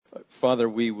Father,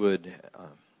 we would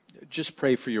just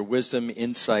pray for your wisdom,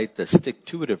 insight, the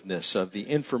stick-to-itiveness of the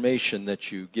information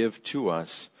that you give to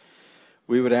us.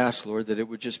 We would ask, Lord, that it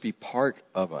would just be part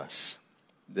of us,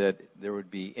 that there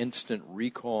would be instant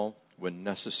recall when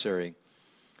necessary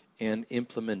and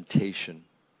implementation.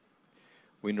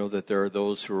 We know that there are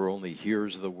those who are only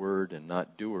hearers of the word and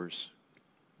not doers.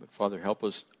 But Father, help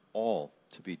us all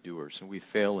to be doers. And we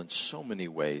fail in so many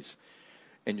ways.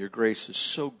 And your grace is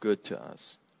so good to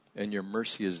us. And your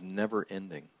mercy is never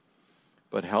ending.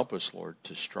 But help us, Lord,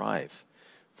 to strive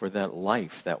for that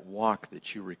life, that walk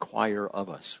that you require of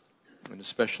us. And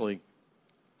especially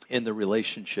in the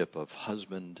relationship of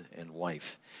husband and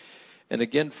wife. And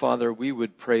again, Father, we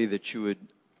would pray that you would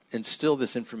instill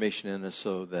this information in us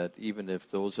so that even if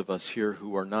those of us here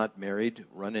who are not married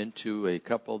run into a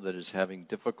couple that is having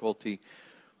difficulty,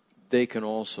 they can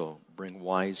also bring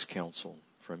wise counsel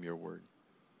from your word.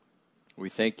 We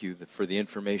thank you for the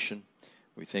information.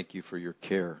 We thank you for your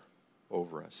care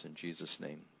over us. In Jesus'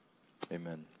 name,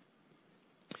 amen.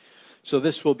 So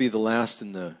this will be the last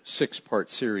in the 6-part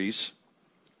series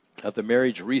of the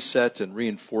marriage reset and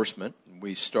reinforcement.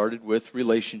 We started with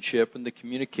relationship and the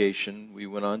communication. We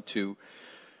went on to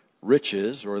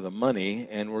riches or the money,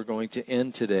 and we're going to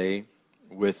end today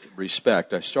with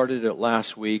respect. I started it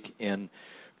last week, and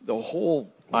the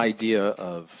whole idea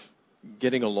of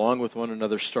getting along with one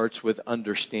another starts with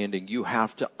understanding. You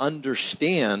have to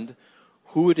understand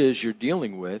who it is you're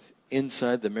dealing with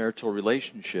inside the marital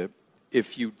relationship.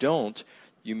 If you don't,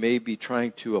 you may be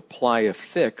trying to apply a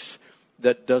fix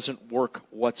that doesn't work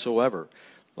whatsoever.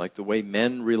 Like the way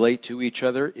men relate to each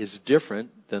other is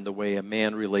different than the way a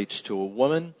man relates to a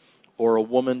woman or a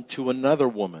woman to another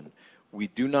woman. We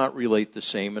do not relate the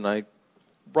same, and I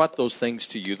brought those things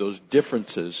to you, those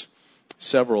differences,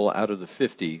 several out of the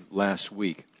 50 last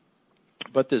week.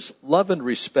 But this love and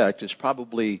respect is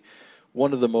probably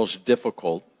one of the most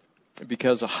difficult,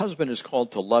 because a husband is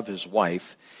called to love his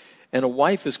wife, and a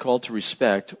wife is called to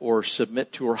respect or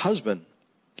submit to her husband.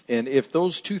 And if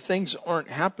those two things aren't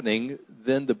happening,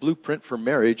 then the blueprint for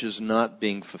marriage is not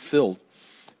being fulfilled.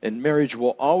 And marriage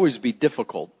will always be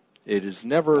difficult. It is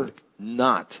never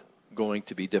not going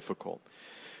to be difficult.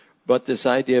 But this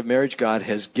idea of marriage, God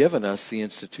has given us the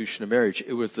institution of marriage.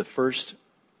 It was the first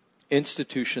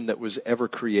institution that was ever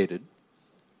created.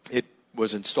 It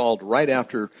was installed right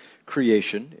after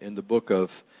creation in the book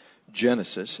of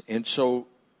Genesis. And so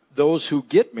those who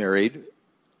get married,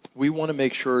 we want to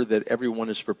make sure that everyone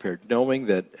is prepared, knowing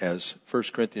that, as 1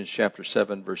 Corinthians chapter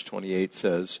 7, verse 28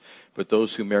 says, but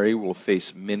those who marry will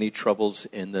face many troubles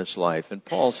in this life. And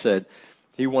Paul said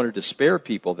he wanted to spare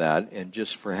people that and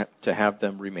just to have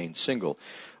them remain single.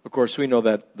 Of course, we know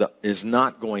that is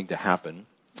not going to happen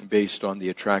based on the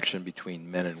attraction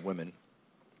between men and women.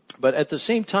 But at the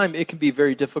same time, it can be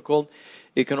very difficult.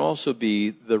 It can also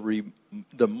be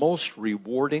the most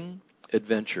rewarding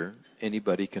adventure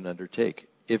anybody can undertake,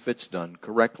 if it's done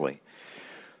correctly.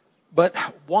 But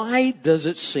why does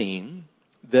it seem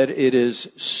that it is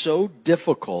so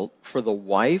difficult for the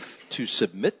wife to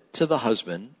submit to the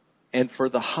husband and for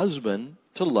the husband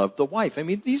to love the wife? I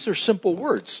mean, these are simple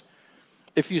words.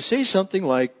 If you say something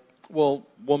like, well,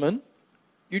 woman,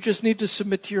 you just need to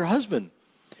submit to your husband.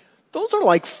 Those are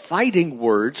like fighting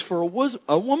words for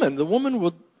a woman. The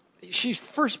woman she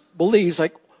first believes,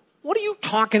 like, what are you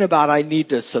talking about? I need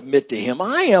to submit to him.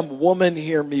 I am woman,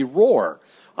 hear me roar.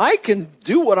 I can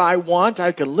do what I want.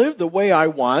 I can live the way I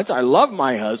want. I love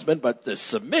my husband, but the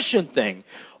submission thing,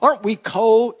 aren't we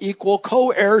co-equal,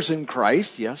 co-heirs in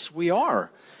Christ? Yes, we are.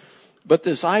 But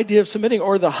this idea of submitting,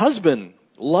 or the husband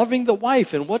loving the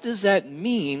wife, and what does that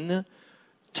mean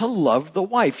to love the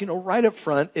wife? You know, right up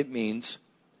front, it means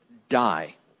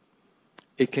die.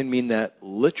 It can mean that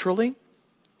literally,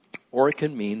 or it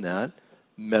can mean that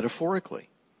metaphorically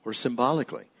or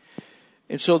symbolically.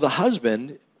 And so the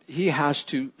husband, he has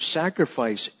to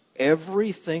sacrifice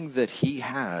everything that he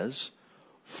has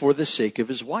for the sake of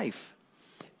his wife.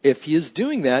 If he is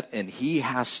doing that, and he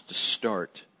has to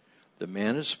start, the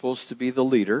man is supposed to be the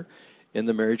leader in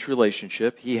the marriage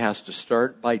relationship. He has to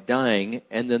start by dying,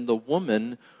 and then the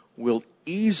woman will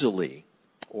easily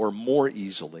or more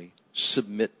easily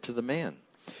submit to the man.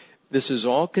 This is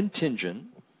all contingent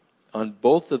on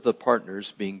both of the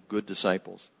partners being good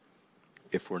disciples.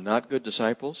 If we're not good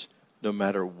disciples, no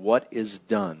matter what is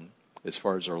done as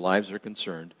far as our lives are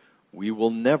concerned, we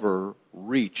will never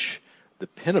reach the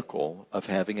pinnacle of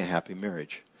having a happy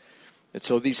marriage. And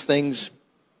so these things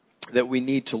that we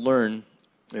need to learn,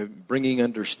 bringing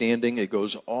understanding, it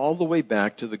goes all the way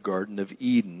back to the Garden of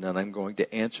Eden. And I'm going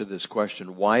to answer this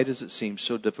question. Why does it seem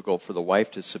so difficult for the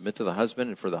wife to submit to the husband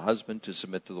and for the husband to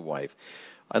submit to the wife?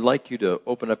 I'd like you to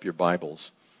open up your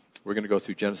Bibles. We're going to go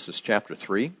through Genesis chapter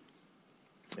 3,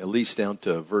 at least down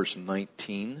to verse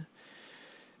 19.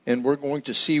 And we're going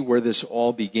to see where this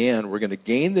all began. We're going to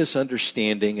gain this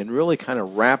understanding and really kind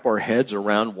of wrap our heads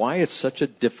around why it's such a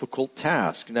difficult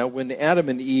task. Now, when Adam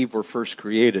and Eve were first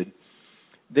created,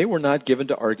 they were not given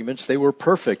to arguments. They were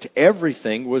perfect.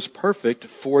 Everything was perfect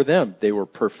for them. They were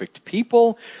perfect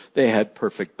people. They had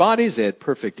perfect bodies. They had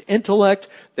perfect intellect.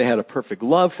 They had a perfect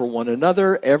love for one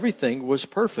another. Everything was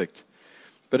perfect.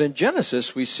 But in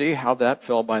Genesis, we see how that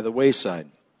fell by the wayside.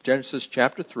 Genesis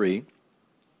chapter 3,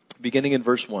 beginning in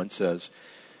verse 1 says,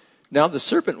 "Now the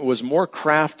serpent was more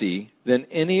crafty than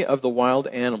any of the wild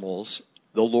animals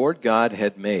the Lord God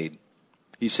had made.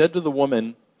 He said to the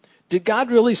woman, 'Did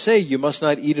God really say you must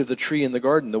not eat of the tree in the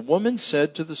garden?' The woman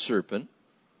said to the serpent,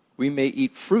 'We may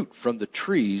eat fruit from the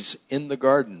trees in the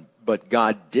garden, but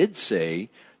God did say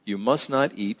you must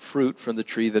not eat fruit from the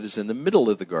tree that is in the middle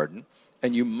of the garden,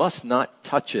 and you must not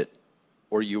touch it,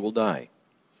 or you will die.'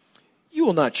 'You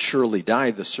will not surely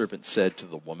die,' the serpent said to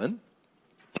the woman,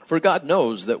 'for God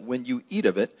knows that when you eat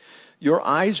of it, your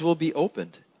eyes will be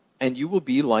opened, and you will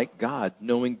be like God,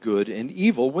 knowing good and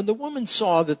evil.' When the woman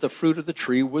saw that the fruit of the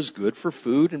tree was good for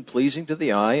food and pleasing to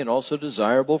the eye and also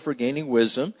desirable for gaining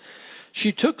wisdom,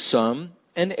 she took some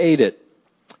and ate it.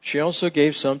 She also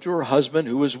gave some to her husband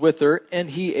who was with her,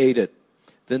 and he ate it.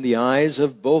 Then the eyes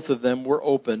of both of them were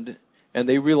opened, and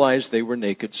they realized they were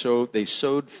naked. So they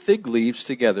sewed fig leaves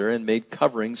together and made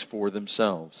coverings for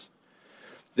themselves.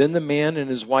 Then the man and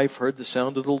his wife heard the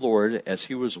sound of the Lord as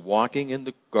he was walking in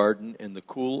the garden in the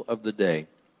cool of the day.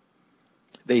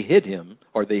 They hid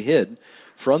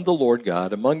from the Lord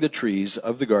God among the trees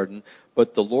of the garden.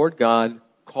 But the Lord God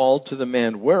called to the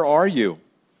man, 'Where are you?'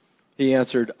 He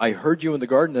answered, 'I heard you in the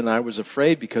garden, and I was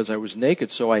afraid because I was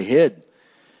naked, so I hid.'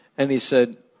 And he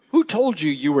said, 'Who told you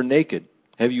you were naked?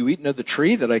 Have you eaten of the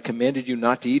tree that I commanded you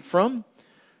not to eat from?'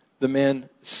 The man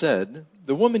said,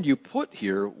 'The woman you put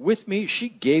here with me, she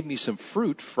gave me some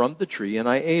fruit from the tree, and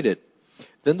I ate it.'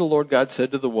 Then the Lord God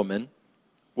said to the woman,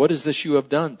 'What is this you have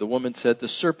done?' The woman said, 'The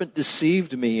serpent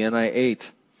deceived me, and I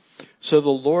ate.' So the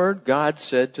Lord God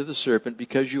said to the serpent,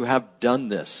 'Because you have done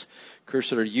this,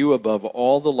 cursed are you above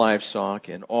all the livestock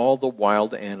and all the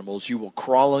wild animals. You will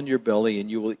crawl on your belly, and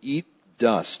you will eat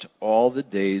dust all the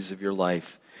days of your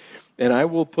life. And I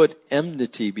will put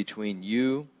enmity between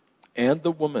you and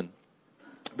the woman,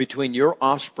 between your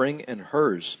offspring and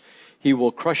hers. He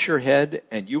will crush your head,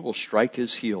 and you will strike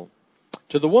his heel.'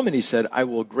 To the woman he said, 'I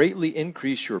will greatly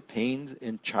increase your pains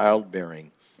in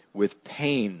childbearing. With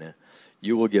pain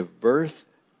you will give birth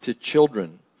to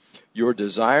children. Your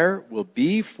desire will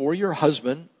be for your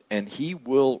husband, and he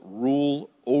will rule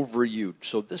over you.'"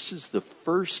 So this is the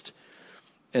first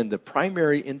and the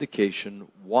primary indication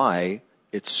why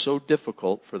it's so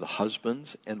difficult for the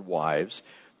husbands and wives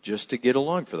just to get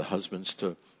along, for the husbands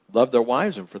to love their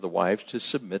wives and for the wives to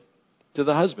submit to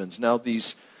the husbands. Now,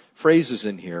 these phrases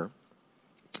in here,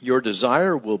 "Your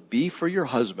desire will be for your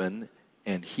husband,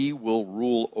 and he will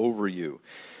rule over you."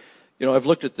 You know, I've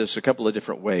looked at this a couple of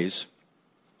different ways.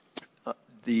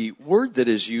 The word that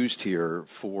is used here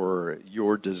for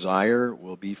 "your desire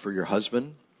will be for your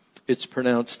husband," it's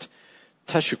pronounced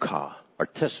teshukah or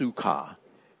tesukah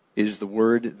is the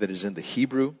word that is in the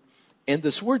Hebrew. And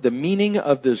this word, the meaning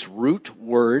of this root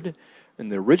word in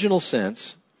the original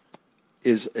sense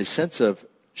is a sense of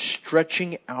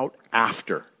stretching out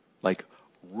after, like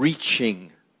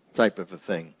reaching type of a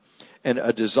thing. And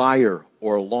a desire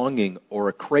or a longing or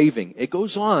a craving. It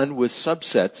goes on with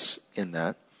subsets in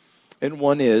that. And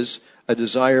one is a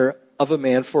desire of a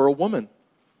man for a woman,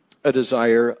 a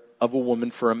desire of a woman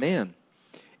for a man,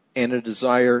 and a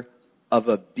desire of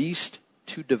a beast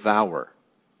to devour.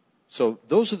 So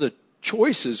those are the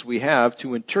choices we have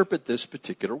to interpret this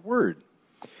particular word.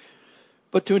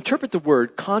 But to interpret the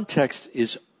word, context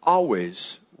is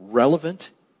always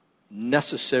relevant,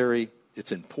 necessary.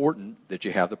 It's important that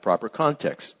you have the proper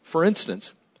context. For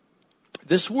instance,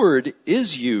 this word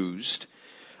is used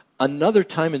another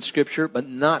time in Scripture, but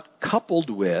not coupled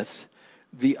with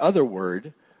the other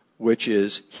word, which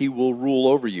is "he will rule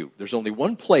over you." There's only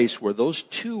one place where those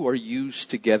two are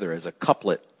used together as a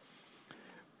couplet.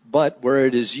 But where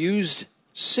it is used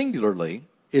singularly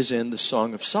is in the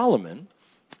Song of Solomon,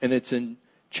 and it's in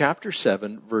chapter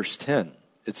 7, verse 10.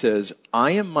 It says,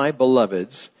 "I am my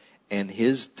beloved's, and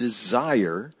his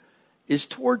desire is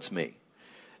towards me."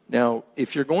 Now,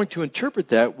 if you're going to interpret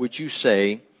that, would you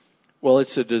say, well,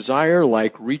 it's a desire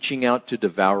like reaching out to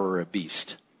devour a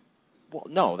beast? Well,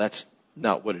 no, that's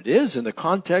not what it is. In the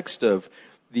context of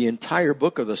the entire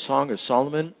book of the Song of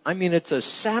Solomon, I mean, it's a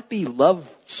sappy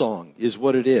love song is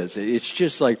what it is. It's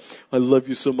just like, I love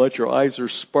you so much. Your eyes are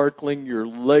sparkling. Your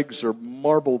legs are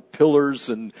marble pillars.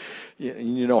 And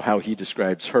you know how he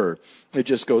describes her. It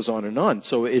just goes on and on.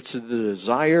 So it's the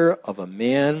desire of a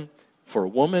man for a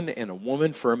woman and a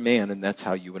woman for a man. And that's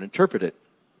how you would interpret it.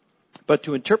 But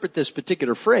to interpret this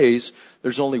particular phrase,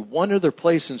 there's only one other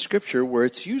place in Scripture where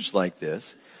it's used like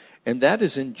this. And that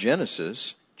is in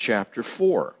Genesis chapter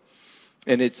 4.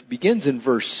 And it begins in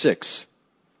verse 6.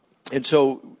 And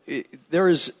so there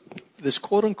is this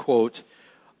quote-unquote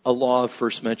a law of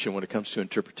first mention when it comes to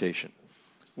interpretation.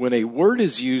 When a word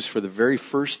is used for the very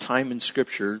first time in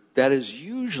Scripture, that is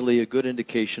usually a good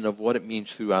indication of what it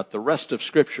means throughout the rest of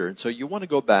Scripture. And so you want to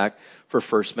go back for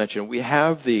first mention. We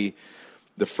have the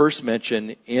first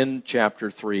mention in chapter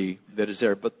 3 that is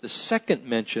there. But the second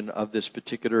mention of this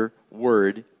particular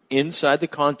word inside the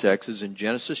context is in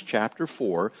Genesis chapter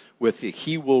 4 with the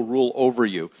he will rule over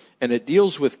you. And it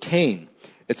deals with Cain.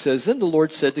 It says, then the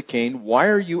Lord said to Cain, why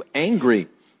are you angry?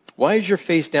 Why is your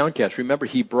face downcast? Remember,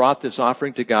 he brought this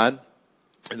offering to God.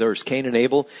 There was Cain and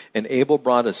Abel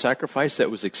brought a sacrifice that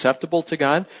was acceptable to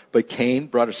God, but Cain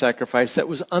brought a sacrifice that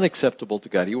was unacceptable to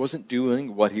God. He wasn't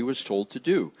doing what he was told to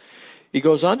do. He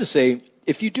goes on to say,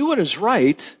 if you do what is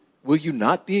right, will you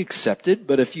not be accepted?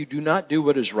 But if you do not do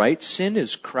what is right, sin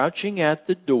is crouching at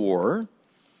the door.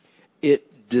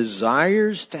 It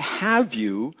desires to have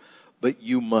you, but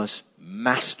you must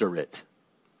master it.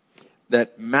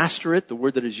 That master it, the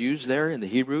word that is used there in the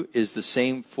Hebrew, is the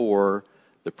same for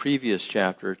the previous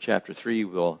chapter, chapter 3,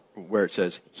 where it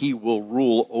says, he will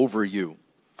rule over you.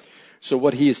 So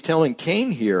what he is telling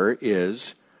Cain here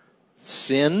is,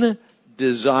 sin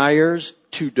desires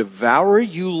to devour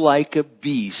you like a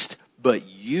beast, but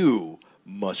you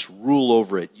must rule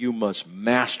over it. You must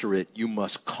master it. You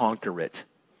must conquer it.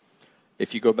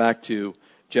 If you go back to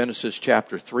Genesis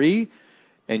chapter 3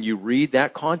 and you read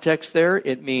that context there,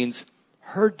 it means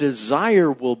her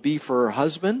desire will be for her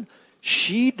husband.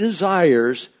 She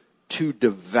desires to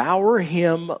devour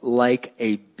him like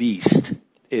a beast.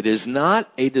 It is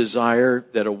not a desire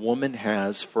that a woman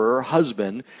has for her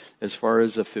husband as far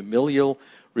as a familial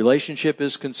relationship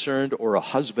is concerned or a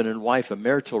husband and wife, a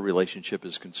marital relationship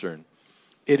is concerned.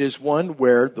 It is one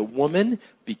where the woman,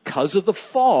 because of the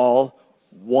fall,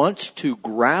 wants to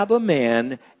grab a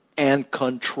man and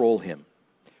control him.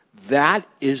 That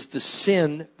is the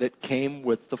sin that came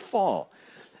with the fall.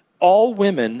 All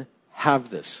women have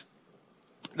this.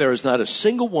 There is not a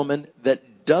single woman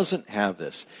that doesn't have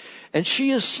this. And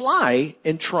she is sly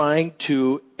in trying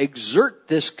to exert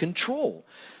this control.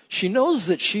 She knows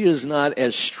that she is not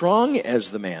as strong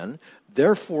as the man,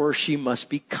 therefore she must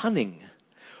be cunning.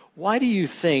 Why do you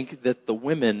think that the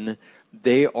women,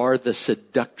 they are the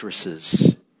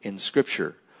seductresses in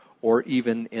Scripture or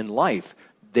even in life?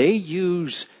 They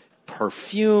use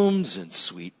perfumes and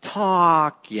sweet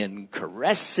talk and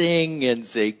caressing and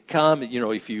they come,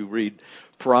 if you read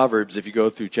Proverbs, if you go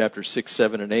through chapter 6,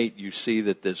 7, and 8, you see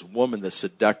that this woman, the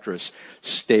seductress,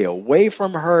 stay away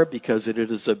from her because it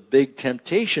is a big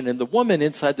temptation. And the woman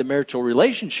inside the marital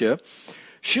relationship,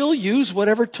 she'll use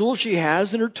whatever tool she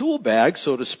has in her tool bag,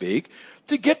 so to speak,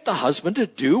 to get the husband to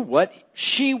do what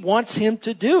she wants him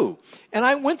to do. And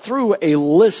I went through a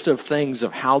list of things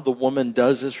of how the woman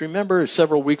does this. Remember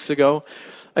several weeks ago,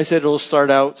 I said it'll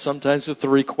start out sometimes with a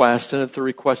request, and if the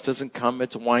request doesn't come,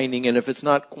 it's whining, and if it's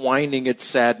not whining, it's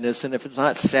sadness, and if it's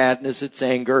not sadness, it's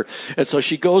anger. And so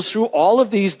she goes through all of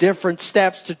these different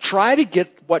steps to try to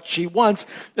get what she wants,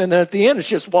 and then at the end it's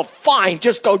just, well, fine,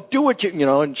 just go do it,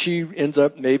 and she ends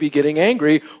up maybe getting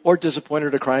angry or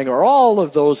disappointed or crying or all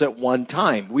of those at one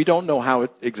time. We don't know how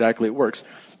exactly it works,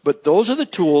 but those are the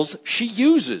tools she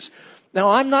uses.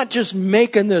 Now, I'm not just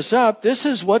making this up. This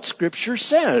is what Scripture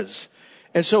says.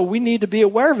 And so we need to be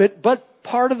aware of it, but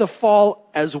part of the fall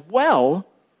as well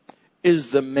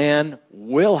is the man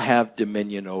will have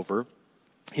dominion over.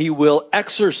 He will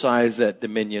exercise that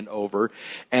dominion over,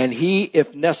 and he,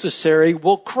 if necessary,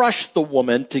 will crush the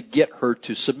woman to get her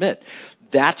to submit.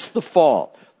 That's the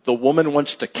fall. The woman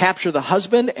wants to capture the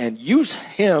husband and use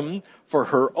him for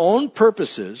her own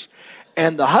purposes,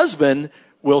 and the husband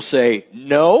will say,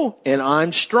 no, and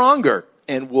I'm stronger,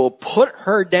 and will put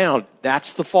her down.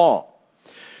 That's the fall.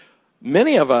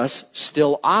 Many of us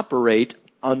still operate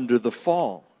under the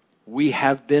fall. We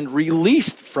have been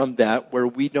released from that where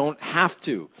we don't have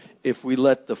to. If we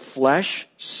let the flesh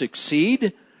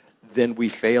succeed, then we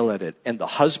fail at it. And the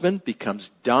husband becomes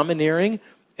domineering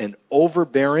and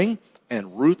overbearing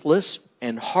and ruthless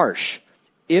and harsh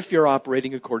if you're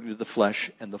operating according to the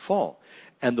flesh and the fall.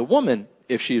 And the woman,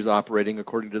 if she is operating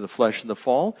according to the flesh and the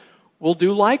fall, will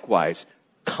do likewise.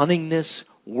 Cunningness,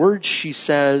 words she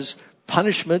says,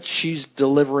 punishments she's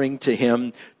delivering to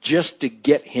him just to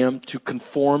get him to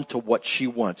conform to what she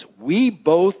wants. We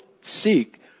both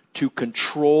seek to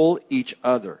control each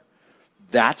other.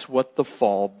 That's what the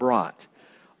fall brought.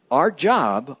 Our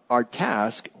job, our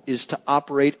task, is to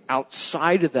operate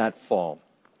outside of that fall.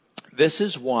 This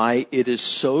is why it is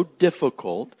so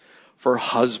difficult for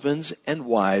husbands and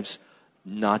wives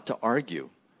not to argue.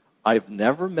 I've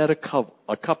never met a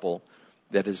couple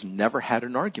that has never had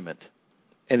an argument.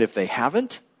 And if they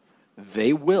haven't,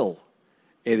 they will.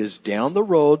 It is down the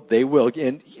road, they will.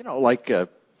 And, like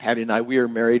Patty and I, we were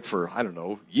married for,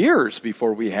 years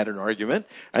before we had an argument.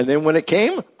 And then when it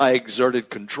came, I exerted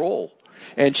control.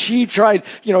 And she tried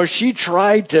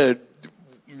to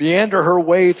meander her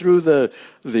way through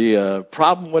the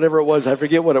problem, whatever it was. I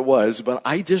forget what it was. But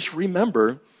I just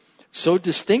remember so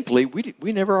distinctly,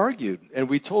 we never argued. And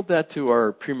we told that to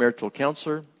our premarital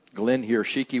counselor. Glenn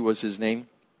Hiroshiki was his name.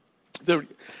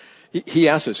 He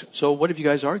asked us, so what have you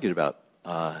guys argued about?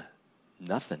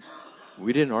 Nothing.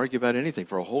 We didn't argue about anything.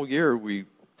 For a whole year, we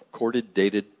courted,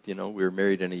 dated, we were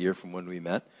married in a year from when we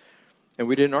met. And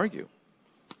we didn't argue.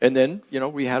 And then,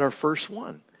 we had our first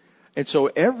one. And so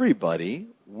everybody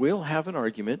will have an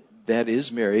argument that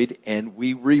is married, and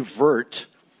we revert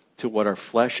to what our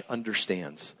flesh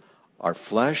understands. Our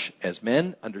flesh, as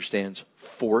men, understands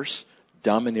force,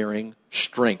 domineering,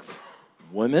 strength.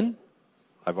 Women,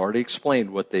 I've already explained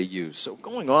what they use. So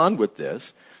going on with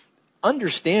this,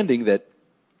 understanding that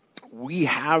we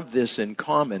have this in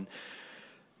common,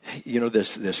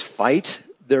 this fight,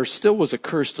 there still was a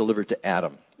curse delivered to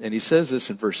Adam. And he says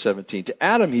this in verse 17. To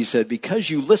Adam, he said,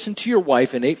 because you listened to your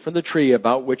wife and ate from the tree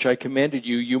about which I commanded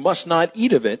you, you must not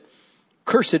eat of it.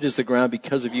 Cursed is the ground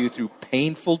because of you. Through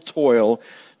painful toil,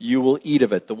 you will eat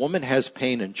of it. The woman has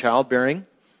pain in childbearing.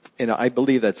 And I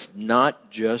believe that's not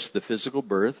just the physical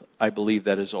birth. I believe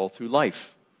that is all through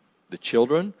life. The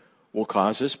children will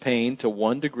cause us pain to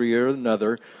one degree or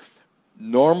another.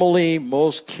 Normally,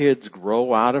 most kids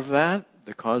grow out of that.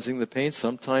 They're causing the pain.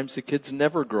 Sometimes the kids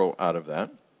never grow out of that.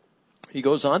 He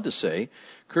goes on to say,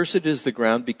 cursed is the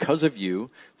ground because of you.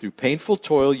 Through painful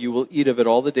toil, you will eat of it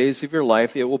all the days of your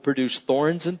life. It will produce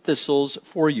thorns and thistles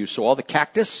for you. So all the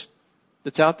cactus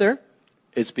that's out there,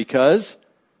 it's because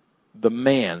the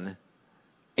man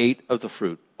ate of the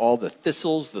fruit. All the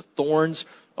thistles, the thorns,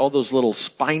 all those little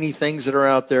spiny things that are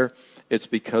out there, it's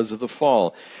because of the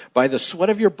fall. By the sweat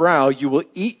of your brow, you will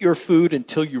eat your food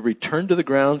until you return to the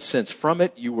ground, since from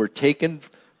it you were taken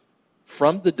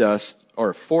from the dust,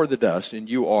 or for the dust, and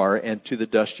you are, and to the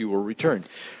dust you will return.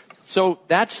 So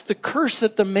that's the curse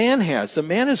that the man has. The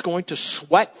man is going to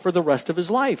sweat for the rest of his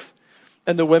life.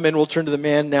 And the women will turn to the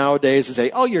man nowadays and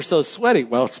say, oh, you're so sweaty.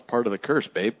 Well, it's part of the curse,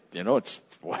 babe. It's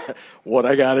what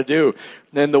I got to do.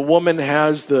 And the woman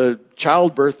has the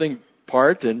childbirthing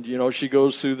part, and, she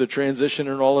goes through the transition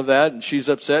and all of that, and she's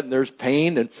upset, and there's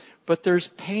pain. But there's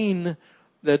pain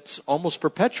that's almost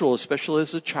perpetual, especially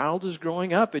as a child is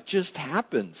growing up. It just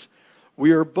happens.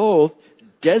 We are both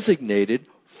designated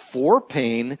for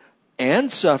pain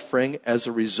and suffering as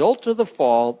a result of the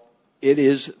fall. It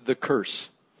is the curse.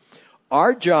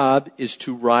 Our job is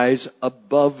to rise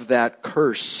above that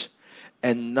curse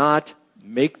and not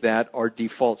make that our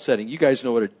default setting. You guys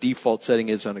know what a default setting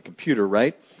is on a computer,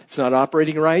 right? It's not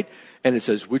operating right. And it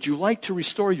says, would you like to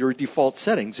restore your default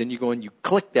settings? And you go and you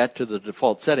click that to the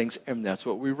default settings, and that's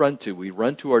what we run to. We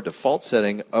run to our default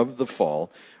setting of the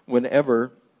fall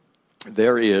whenever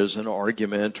there is an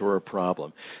argument or a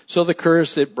problem. So the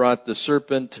curse, it brought the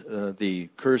serpent, the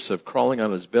curse of crawling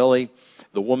on his belly,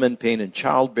 the woman, pain in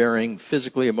childbearing,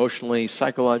 physically, emotionally,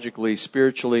 psychologically,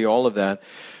 spiritually, all of that.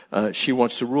 She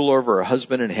wants to rule over her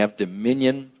husband and have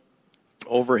dominion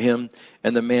over him.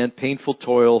 And the man, painful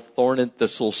toil, thorn and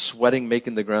thistle, sweating,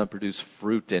 making the ground produce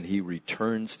fruit, and he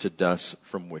returns to dust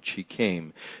from which he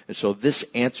came. And so this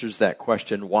answers that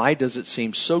question. Why does it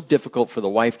seem so difficult for the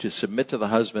wife to submit to the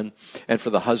husband and for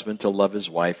the husband to love his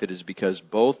wife? It is because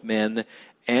both men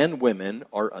and women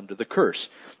are under the curse.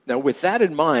 Now, with that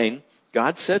in mind,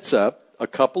 God sets up a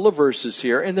couple of verses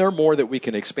here, and there are more that we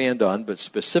can expand on, but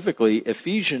specifically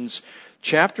Ephesians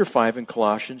chapter 5 and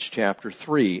Colossians chapter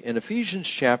 3. In Ephesians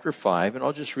chapter 5, and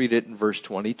I'll just read it in verse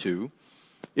 22,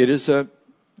 it is a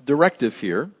directive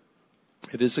here.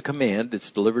 It is a command. It's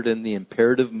delivered in the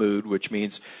imperative mood, which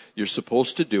means you're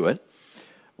supposed to do it.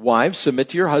 Wives, submit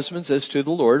to your husbands as to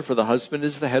the Lord, for the husband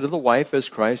is the head of the wife, as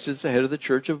Christ is the head of the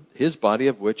church of his body,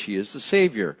 of which he is the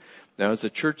Savior. Now, as the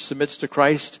church submits to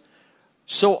Christ,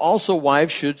 so also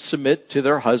wives should submit to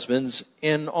their husbands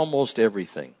in almost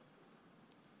everything.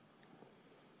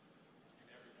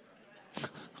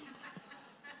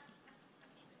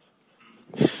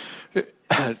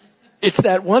 It's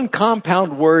that one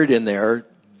compound word in there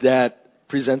that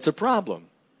presents a problem.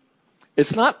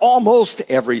 It's not almost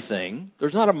everything.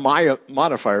 There's not a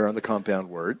modifier on the compound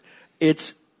word.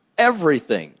 It's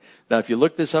everything. Now, if you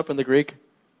look this up in the Greek,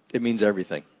 it means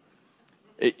everything.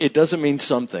 It doesn't mean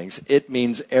some things. It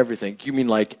means everything. You mean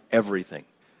like everything.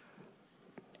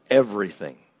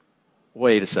 Everything.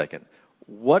 Wait a second.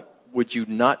 What would you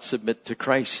not submit to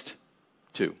Christ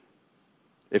to?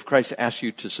 If Christ asked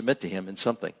you to submit to him in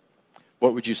something,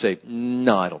 what would you say?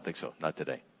 No, I don't think so. Not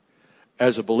today.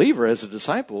 As a believer, as a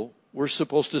disciple, we're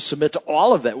supposed to submit to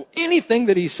all of that. Anything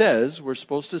that he says, we're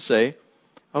supposed to say,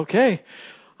 okay,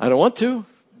 I don't want to,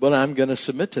 but I'm going to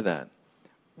submit to that.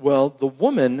 Well, the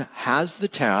woman has the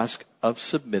task of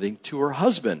submitting to her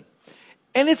husband.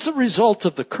 And it's a result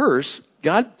of the curse.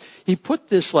 God, he put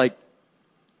this like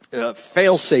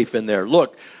fail-safe in there.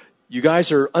 Look, you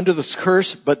guys are under this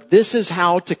curse, but this is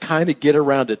how to kind of get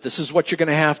around it. This is what you're going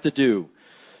to have to do.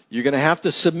 You're going to have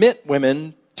to submit,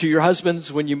 women, to your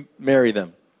husbands when you marry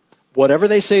them. Whatever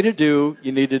they say to do,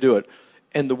 you need to do it.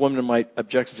 And the woman might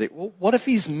object and say, well, what if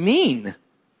he's mean?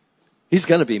 He's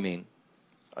going to be mean.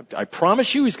 I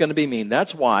promise you he's going to be mean.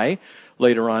 That's why,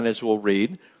 later on, as we'll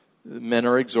read, men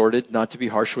are exhorted not to be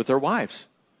harsh with their wives.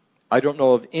 I don't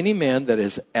know of any man that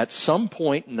has at some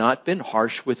point not been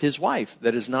harsh with his wife,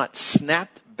 that has not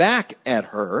snapped back at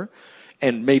her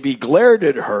and maybe glared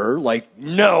at her like,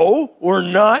 no, we're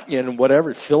not, and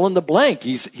whatever, fill in the blank.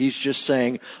 He's just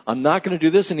saying, I'm not going to do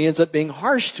this, and he ends up being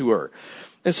harsh to her.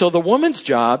 And so the woman's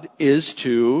job is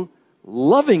to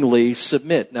lovingly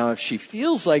submit. Now, if she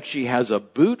feels like she has a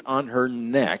boot on her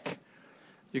neck,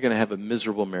 you're going to have a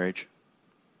miserable marriage.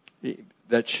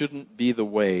 That shouldn't be the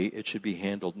way it should be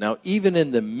handled. Now, even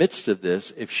in the midst of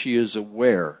this, if she is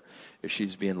aware, if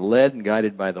she's being led and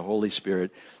guided by the Holy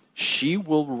Spirit, she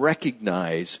will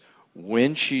recognize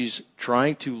when she's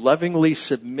trying to lovingly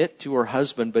submit to her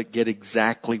husband but get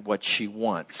exactly what she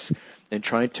wants, and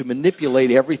trying to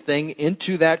manipulate everything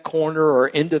into that corner or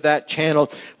into that channel.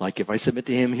 Like, if I submit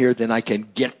to him here, then I can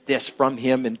get this from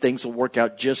him and things will work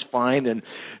out just fine. And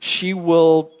she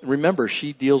will, remember,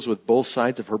 she deals with both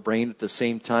sides of her brain at the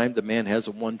same time. The man has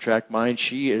a one-track mind.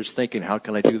 She is thinking, how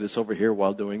can I do this over here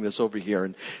while doing this over here?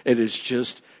 And it is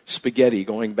just spaghetti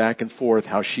going back and forth,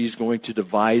 how she's going to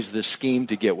devise this scheme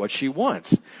to get what she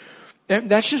wants. And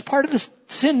that's just part of the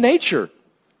sin nature.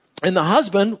 And the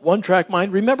husband, one-track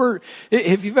mind. Remember,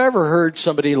 if you've ever heard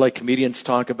somebody like comedians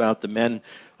talk about the men,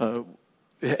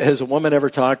 has a woman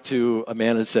ever talked to a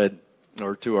man and said,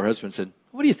 or to her husband said,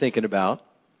 what are you thinking about?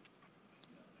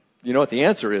 You know what the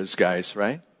answer is, guys,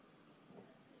 right?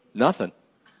 Nothing.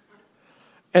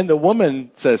 And the woman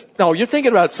says, no, you're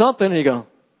thinking about something. And you go,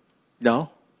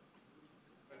 no,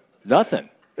 nothing.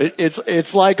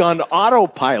 It's like on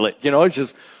autopilot, it's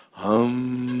just,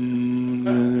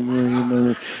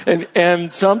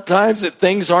 and sometimes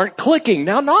things aren't clicking.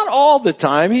 Now, not all the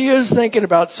time. He is thinking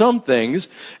about some things.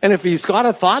 And if he's got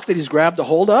a thought that he's grabbed a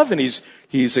hold of and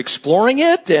he's exploring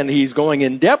it and he's going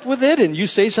in depth with it and you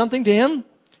say something to him,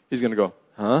 he's going to go,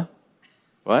 huh?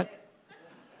 What?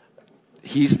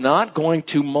 He's not going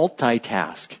to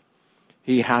multitask.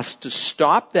 He has to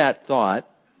stop that thought.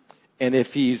 And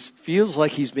if he feels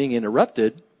like he's being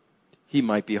interrupted, he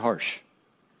might be harsh.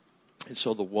 And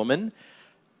so the woman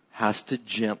has to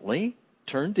gently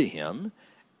turn to him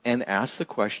and ask the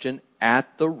question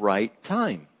at the right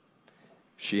time.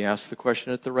 She asks the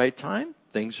question at the right time,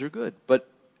 things are good. But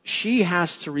she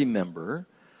has to remember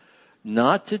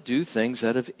not to do things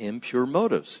out of impure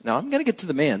motives. Now, I'm going to get to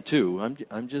the man, too.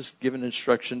 I'm just giving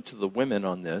instruction to the women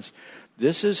on this.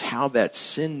 This is how that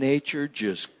sin nature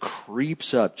just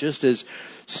creeps up. Just as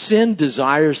sin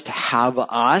desires to have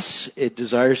us, it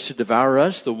desires to devour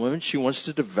us. The woman, she wants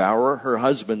to devour her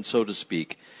husband, so to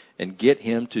speak, and get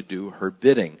him to do her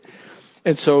bidding.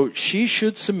 And so she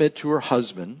should submit to her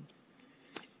husband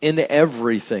in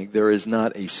everything. There is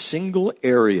not a single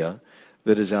area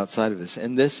that is outside of this.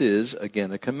 And this is,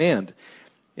 again, a command.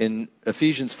 In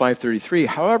Ephesians 5:33,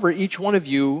 however, each one of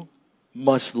you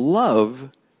must love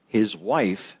his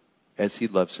wife as he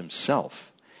loves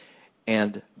himself.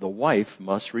 And the wife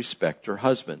must respect her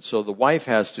husband. So the wife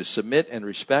has to submit and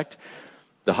respect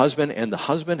the husband, and the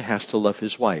husband has to love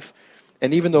his wife.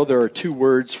 And even though there are two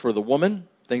words for the woman,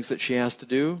 things that she has to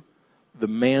do, the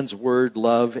man's word,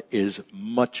 love, is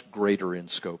much greater in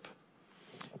scope.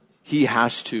 He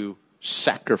has to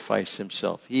sacrifice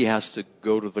himself. He has to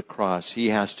go to the cross. He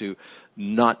has to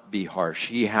not be harsh.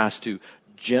 He has to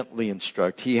gently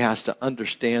instruct. He has to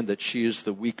understand that she is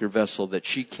the weaker vessel, that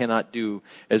she cannot do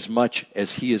as much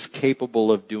as he is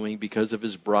capable of doing because of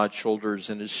his broad shoulders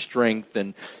and his strength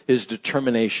and his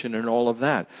determination and all of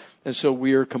that. And so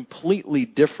we are completely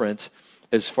different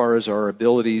as far as our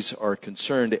abilities are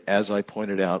concerned, as I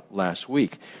pointed out last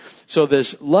week. So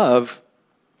this love,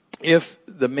 if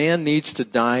the man needs to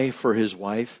die for his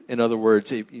wife, in other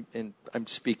words, and I'm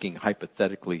speaking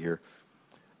hypothetically here,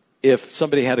 if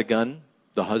somebody had a gun,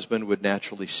 the husband would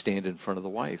naturally stand in front of the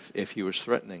wife. If he was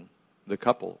threatening the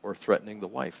couple or threatening the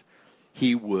wife,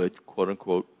 he would, quote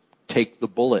unquote, take the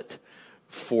bullet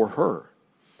for her.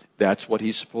 That's what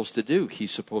he's supposed to do.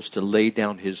 He's supposed to lay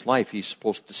down his life. He's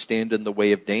supposed to stand in the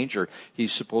way of danger.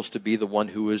 He's supposed to be the one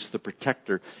who is the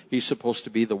protector. He's supposed to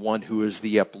be the one who is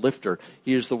the uplifter.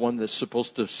 He is the one that's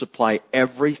supposed to supply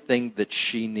everything that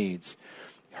she needs.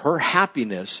 Her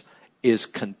happiness is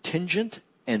contingent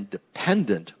and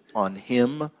dependent on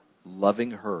him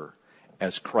loving her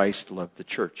as Christ loved the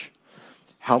church.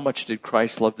 How much did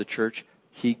Christ love the church?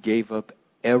 He gave up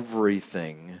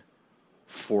everything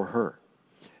for her.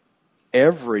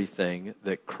 Everything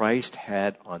that Christ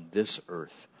had on this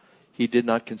earth, he did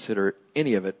not consider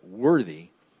any of it worthy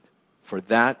for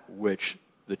that which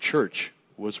the church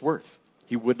was worth.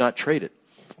 He would not trade it.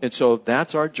 And so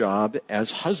that's our job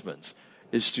as husbands,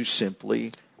 is to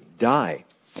simply die.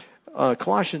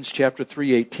 Colossians chapter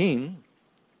 3:18,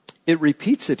 it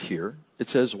repeats it here. It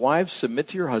says, "Wives, submit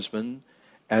to your husband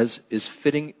as is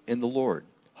fitting in the Lord.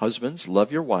 Husbands,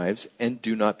 love your wives and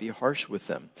do not be harsh with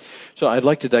them." So I'd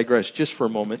like to digress just for a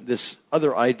moment. This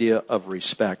other idea of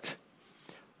respect.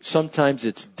 Sometimes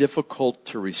it's difficult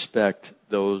to respect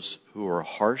those who are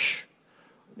harsh.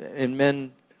 And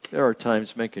men, there are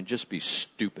times men can just be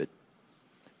stupid.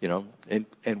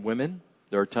 And women,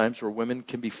 there are times where women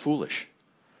can be foolish.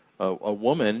 A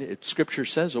woman, Scripture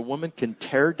says, a woman can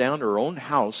tear down her own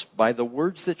house by the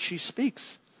words that she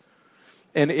speaks.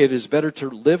 And it is better to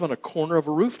live on a corner of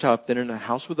a rooftop than in a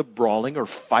house with a brawling or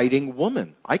fighting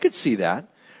woman. I could see that.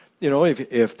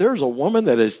 If there's a woman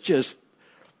that is just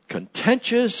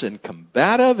contentious and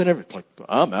combative and everything, like,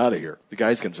 I'm out of here. The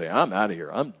guy's going to say, I'm out of here.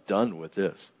 I'm done with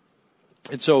this.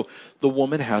 And so the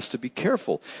woman has to be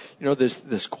careful.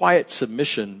 This quiet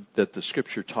submission that the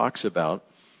Scripture talks about,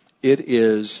 it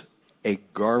is a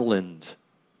garland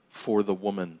for the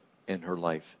woman in her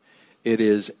life. It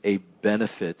is a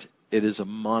benefit. It is a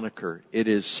moniker. It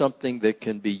is something that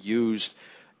can be used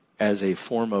as a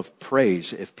form of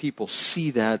praise. If people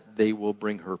see that, they will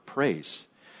bring her praise.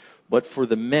 But for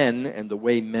the men and the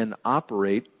way men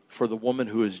operate, for the woman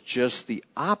who is just the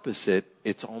opposite,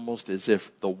 it's almost as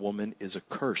if the woman is a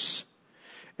curse.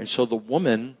 And so the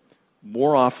woman,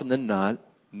 more often than not,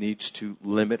 needs to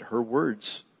limit her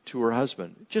words to her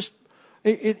husband.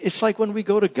 It's like when we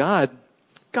go to God.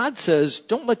 God says,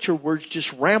 don't let your words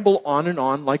just ramble on and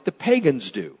on like the pagans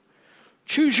do.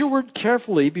 Choose your word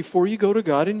carefully before you go to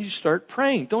God and you start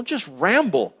praying. Don't just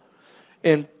ramble.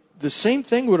 And the same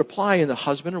thing would apply in the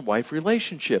husband and wife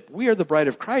relationship. We are the bride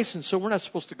of Christ, and so we're not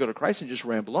supposed to go to Christ and just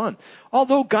ramble on.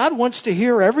 Although God wants to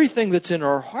hear everything that's in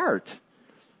our heart.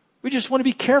 We just want to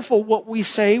be careful what we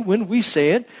say when we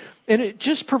say it. And it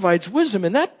just provides wisdom.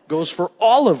 And that goes for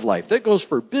all of life. That goes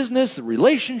for business, the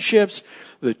relationships,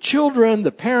 the children,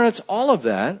 the parents, all of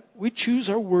that. We choose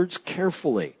our words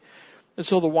carefully. And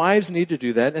so the wives need to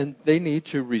do that, and they need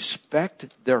to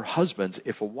respect their husbands.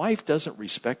 If a wife doesn't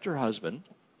respect her husband,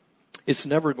 it's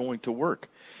never going to work.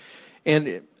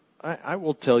 And I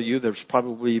will tell you, there's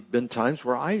probably been times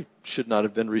where I should not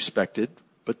have been respected,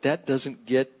 but that doesn't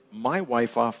get my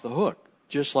wife off the hook.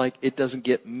 Just like it doesn't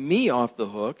get me off the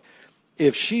hook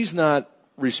if she's not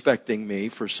respecting me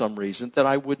for some reason, that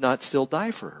I would not still die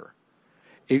for her.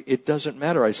 It doesn't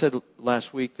matter. I said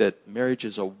last week that marriage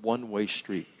is a one-way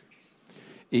street.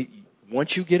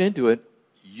 Once you get into it,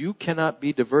 you cannot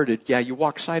be diverted. Yeah, you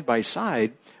walk side by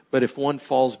side, but if one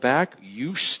falls back,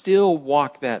 you still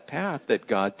walk that path that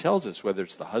God tells us, whether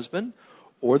it's the husband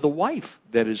or the wife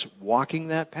that is walking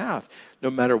that path. No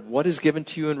matter what is given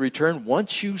to you in return,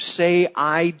 once you say,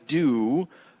 I do,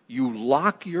 you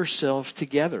lock yourself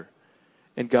together.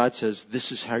 And God says,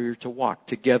 this is how you're to walk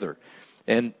together.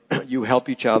 And you help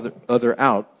each other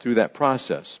out through that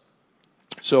process.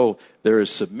 So there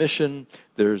is submission,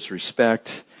 there's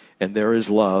respect, and there is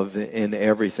love in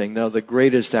everything. Now, the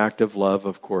greatest act of love,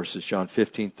 of course, is John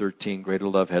 15:13. Greater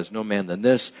love has no man than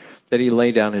this, that he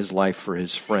lay down his life for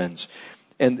his friends.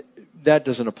 And that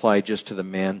doesn't apply just to the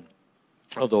man,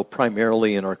 although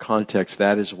primarily in our context,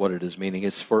 that is what it is meaning.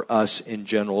 It's for us in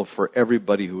general, for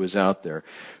everybody who is out there.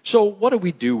 So what do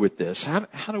we do with this?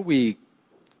 How do we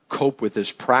cope with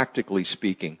this, practically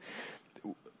speaking?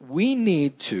 we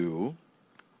need to,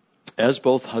 as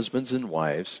both husbands and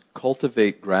wives,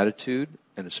 cultivate gratitude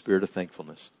and a spirit of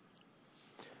thankfulness.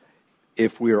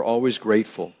 If we are always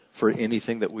grateful for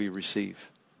anything that we receive,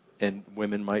 and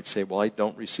women might say, well, I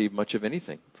don't receive much of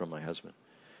anything from my husband.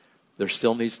 There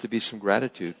still needs to be some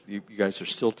gratitude. You guys are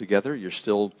still together. You're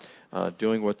still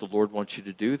doing what the Lord wants you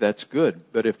to do. That's good.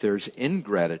 But if there's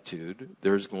ingratitude,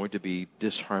 there's going to be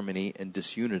disharmony and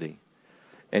disunity.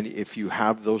 And if you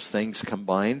have those things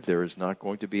combined, there is not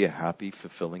going to be a happy,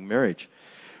 fulfilling marriage.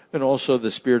 And also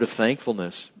the spirit of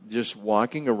thankfulness, just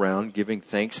walking around giving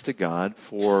thanks to God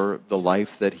for the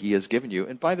life that He has given you.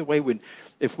 And by the way,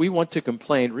 if we want to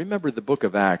complain, remember the book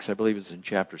of Acts, I believe it's in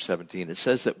chapter 17. It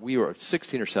says that we were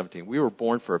 16 or 17. We were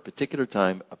born for a particular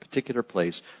time, a particular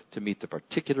place, to meet the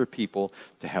particular people,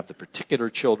 to have the particular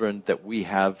children that we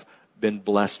have been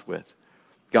blessed with.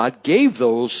 God gave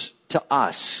those to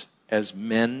us as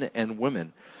men and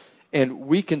women. And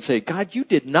we can say, God, you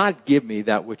did not give me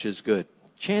that which is good.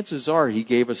 Chances are He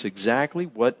gave us exactly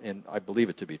what, and I believe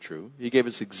it to be true, He gave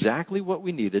us exactly what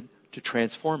we needed to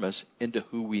transform us into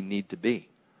who we need to be.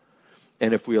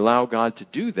 And if we allow God to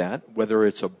do that, whether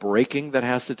it's a breaking that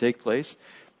has to take place,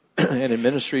 and in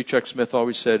ministry, Chuck Smith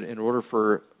always said, in order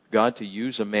for God to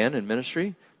use a man in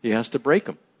ministry, He has to break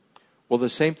him. Well, the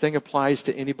same thing applies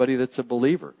to anybody that's a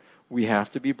believer. We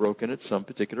have to be broken at some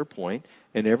particular point,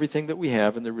 and everything that we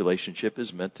have in the relationship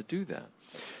is meant to do that.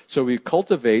 So we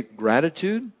cultivate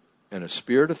gratitude and a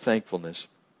spirit of thankfulness.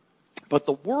 But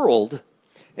the world,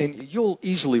 and you'll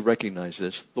easily recognize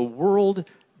this, the world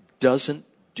doesn't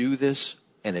do this,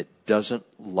 and it doesn't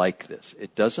like this.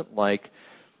 It doesn't like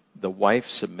the wife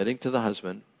submitting to the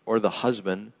husband or the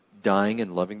husband dying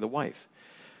and loving the wife.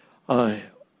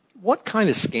 What kind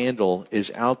of scandal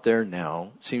is out there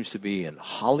now? Seems to be in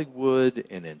Hollywood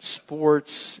and in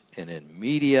sports and in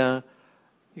media.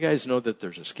 You guys know that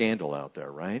there's a scandal out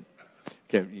there, right?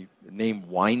 Okay, you name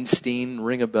Weinstein,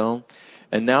 ring a bell.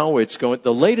 And now it's going,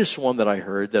 the latest one that I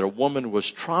heard, that a woman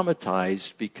was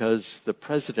traumatized because the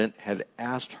president had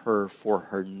asked her for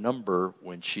her number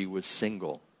when she was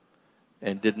single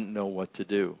and didn't know what to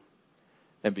do.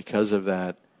 And because of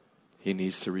that, he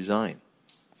needs to resign.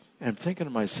 And I'm thinking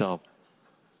to myself,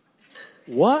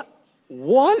 what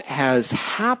has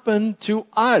happened to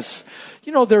us?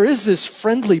 You know, there is this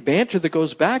friendly banter that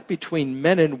goes back between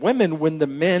men and women when the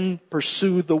men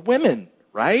pursue the women,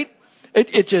 right?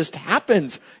 It just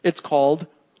happens. It's called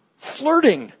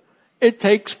flirting. It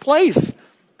takes place.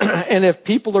 And if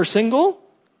people are single,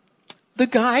 the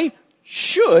guy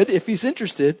should, if he's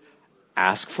interested,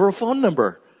 ask for a phone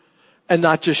number and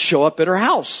not just show up at her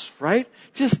house, right?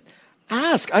 Just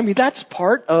ask. I mean, that's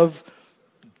part of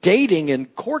dating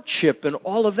and courtship and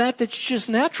all of that. That's just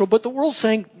natural. But the world's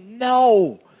saying,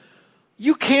 no,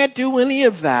 you can't do any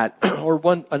of that. Or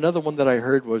another one that I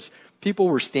heard was people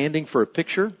were standing for a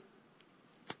picture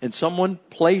and someone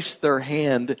placed their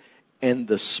hand in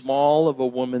the small of a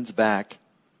woman's back,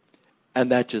 and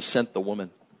that just sent the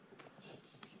woman.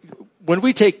 When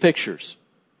we take pictures,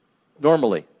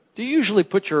 normally, do you usually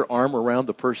put your arm around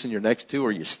the person you're next to,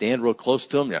 or you stand real close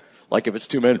to them? Yeah. Like if it's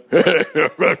two men,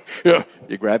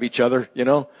 you grab each other, you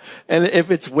know? And if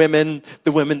it's women,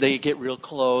 the women, they get real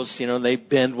close, you know, and they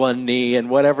bend one knee and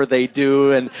whatever they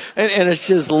do. And it's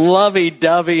just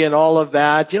lovey-dovey and all of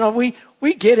that. You know,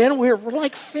 we get in, we're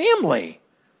like family.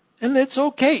 And it's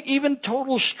okay. Even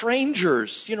total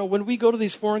strangers. You know, when we go to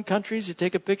these foreign countries, you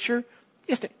take a picture,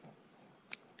 you say,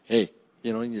 hey,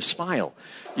 you know, and you smile.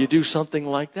 You do something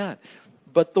like that.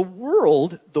 But the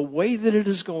world, the way that it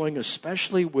is going,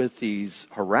 especially with these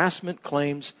harassment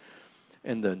claims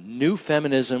and the new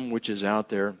feminism which is out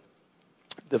there,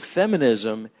 the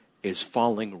feminism is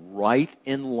falling right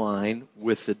in line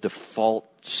with the default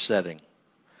setting.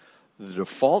 The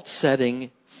default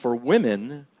setting for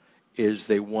women is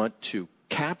they want to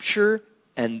capture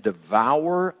and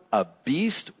devour a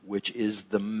beast, which is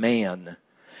the man.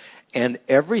 And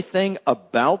everything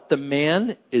about the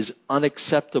man is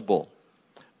unacceptable.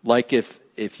 Like if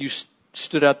you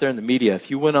stood out there in the media,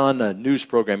 if you went on a news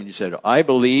program and you said, I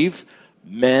believe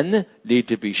men need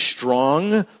to be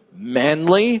strong,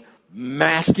 manly,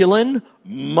 masculine,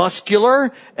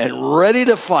 muscular, and ready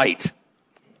to fight.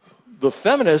 The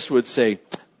feminists would say,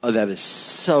 oh, that is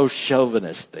so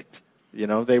chauvinistic. You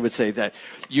know, they would say that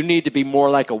you need to be more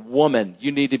like a woman.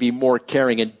 You need to be more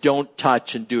caring and don't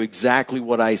touch and do exactly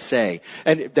what I say.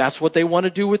 And that's what they want to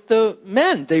do with the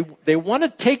men. They want to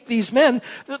take these men.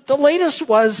 The latest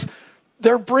was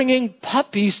they're bringing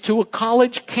puppies to a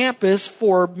college campus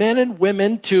for men and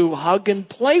women to hug and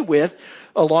play with.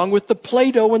 along with the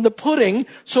Play-Doh and the pudding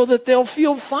so that they'll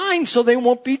feel fine, so they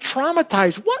won't be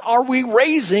traumatized. What are we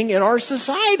raising in our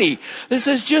society? This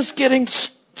is just getting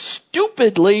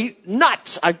stupidly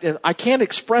nuts. I can't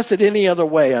express it any other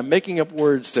way. I'm making up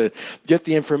words to get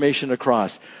the information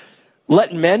across.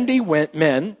 Let men be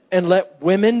men and let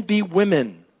women be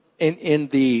women in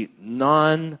the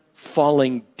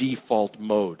non-falling default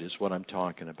mode is what I'm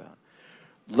talking about.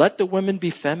 Let the women be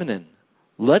feminine.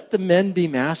 Let the men be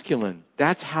masculine.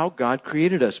 That's how God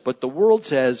created us. But the world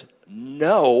says,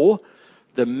 no,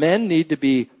 the men need to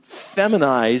be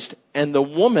feminized and the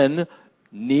woman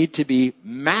need to be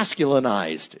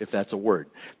masculinized, if that's a word.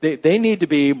 They need to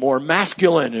be more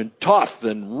masculine and tough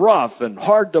and rough and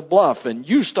hard to bluff and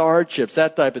used to hardships,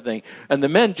 that type of thing. And the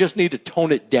men just need to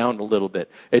tone it down a little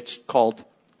bit. It's called,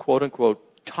 quote unquote,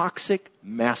 toxic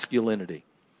masculinity.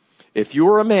 If you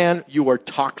are a man, you are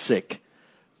toxic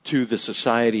to the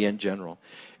society in general.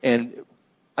 And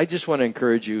I just want to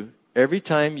encourage you, every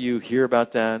time you hear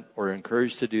about that or are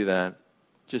encouraged to do that,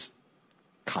 just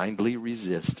kindly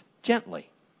resist gently.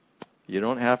 You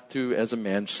don't have to, as a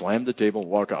man, slam the table and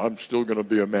walk out. I'm still going to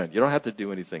be a man. You don't have to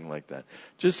do anything like that.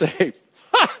 Just say,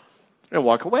 ha! And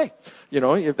walk away.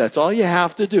 If that's all you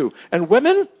have to do. And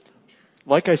women,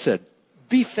 like I said,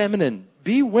 be feminine.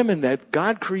 Be women that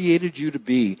God created you to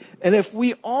be. And if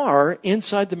we are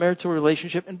inside the marital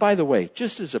relationship, and by the way,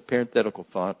 just as a parenthetical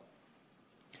thought,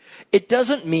 it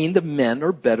doesn't mean the men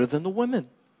are better than the women.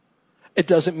 It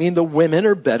doesn't mean the women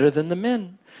are better than the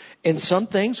men. In some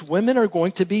things, women are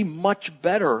going to be much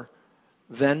better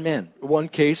than men. One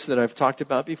case that I've talked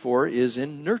about before is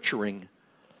in nurturing.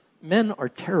 Men are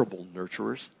terrible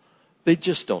nurturers. They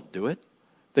just don't do it.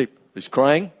 He's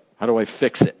crying. How do I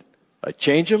fix it? I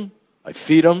change him. I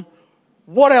feed him.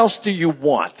 What else do you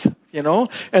want?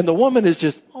 And the woman is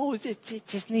just, it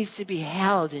just needs to be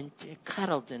held and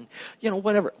cuddled and,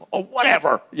 whatever. Oh,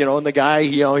 whatever. And the guy,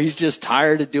 he's just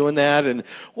tired of doing that. And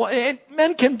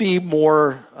men can be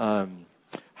more,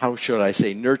 how should I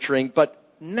say, nurturing. But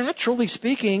naturally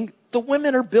speaking, the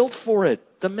women are built for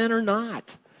it. The men are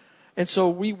not. And so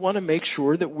we want to make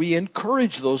sure that we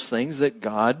encourage those things that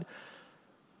God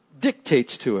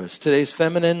dictates to us. Today's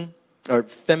feminism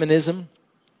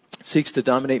seeks to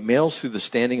dominate males through the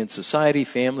standing in society,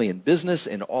 family, and business,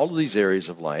 in all of these areas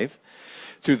of life,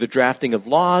 through the drafting of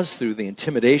laws, through the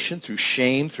intimidation, through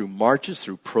shame, through marches,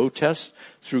 through protests,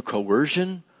 through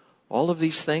coercion, all of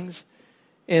these things.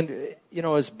 And,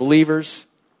 as believers,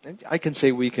 I can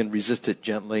say we can resist it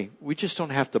gently. We just don't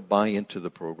have to buy into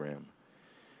the program.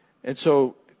 And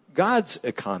so God's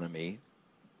economy,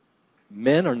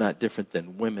 men are not different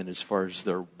than women as far as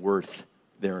their worth,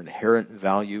 their inherent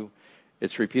value.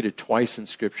 It's repeated twice in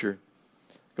Scripture.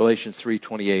 Galatians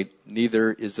 3:28,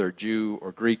 neither is there Jew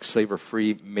or Greek, slave or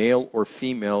free, male or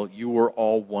female. You are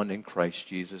all one in Christ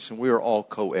Jesus, and we are all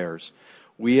co-heirs.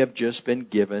 We have just been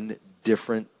given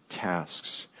different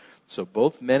tasks. So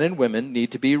both men and women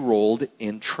need to be enrolled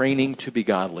in training to be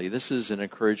godly. This is an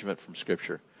encouragement from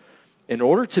Scripture. In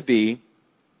order to be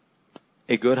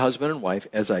a good husband and wife,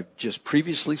 as I've just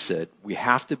previously said, we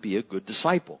have to be a good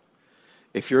disciple.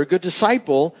 If you're a good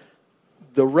disciple,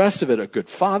 the rest of it, a good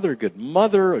father, a good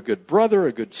mother, a good brother,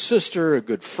 a good sister, a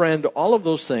good friend, all of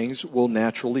those things will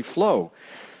naturally flow.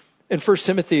 In 1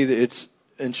 Timothy, its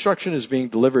instruction is being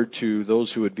delivered to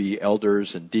those who would be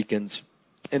elders and deacons.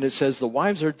 And it says the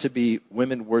wives are to be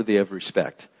women worthy of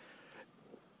respect.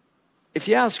 If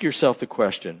you ask yourself the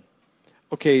question,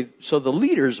 okay, so the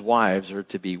leaders' wives are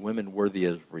to be women worthy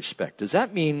of respect. Does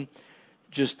that mean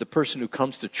just the person who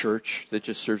comes to church, that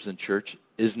just serves in church,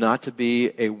 is not to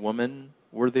be a woman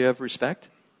worthy of respect?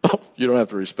 Oh, you don't have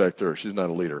to respect her. She's not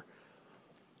a leader.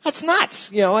 That's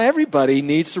nuts. Everybody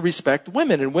needs to respect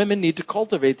women, and women need to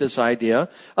cultivate this idea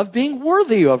of being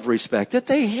worthy of respect, that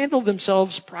they handle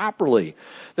themselves properly,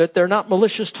 that they're not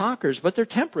malicious talkers, but they're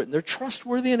temperate and they're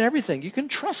trustworthy in everything. You can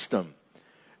trust them.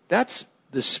 That's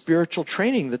the spiritual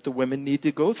training that the women need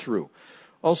to go through.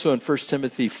 Also in 1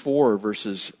 Timothy 4,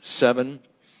 verses 7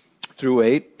 through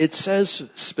 8, it says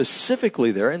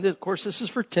specifically there, and of course this is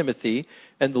for Timothy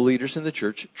and the leaders in the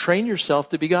church, train yourself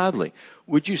to be godly.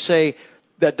 Would you say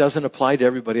that doesn't apply to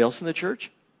everybody else in the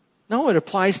church? No, it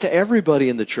applies to everybody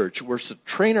in the church. We're to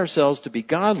train ourselves to be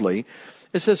godly.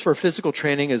 It says for physical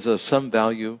training is of some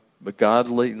value, but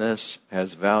godliness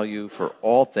has value for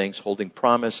all things, holding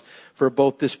promise for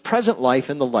both this present life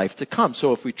and the life to come.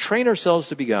 So if we train ourselves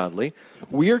to be godly,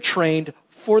 we are trained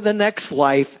for the next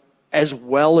life as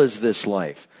well as this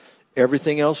life.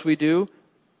 Everything else we do,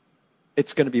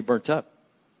 it's going to be burnt up.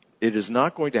 It is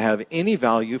not going to have any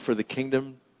value for the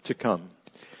kingdom to come.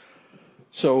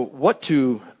 So what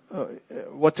to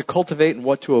what to cultivate and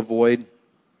what to avoid.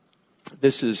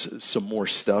 This is some more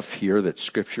stuff here that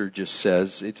Scripture just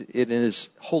says. It is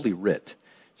Holy Writ.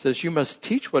 It says, you must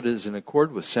teach what is in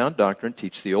accord with sound doctrine.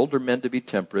 Teach the older men to be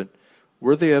temperate,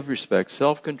 worthy of respect,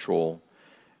 self-control,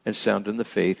 and sound in the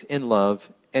faith, in love,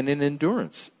 and in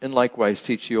endurance. And likewise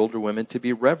teach the older women to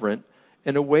be reverent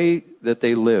in a way that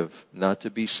they live, not to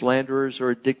be slanderers or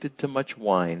addicted to much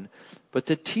wine, but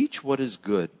to teach what is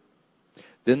good.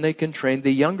 Then they can train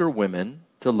the younger women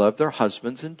to love their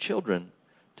husbands and children,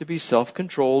 to be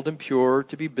self-controlled and pure,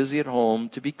 to be busy at home,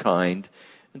 to be kind,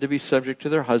 and to be subject to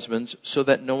their husbands, so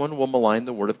that no one will malign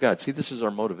the word of God. See, this is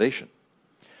our motivation.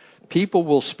 People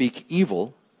will speak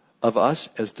evil of us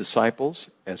as disciples,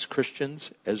 as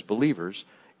Christians, as believers,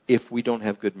 if we don't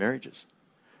have good marriages.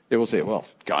 They will say, well,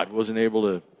 God wasn't able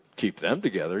to keep them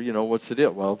together. You know, what's the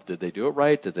deal? Well, did they do it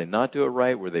right? Did they not do it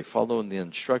right? Were they following the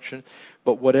instruction?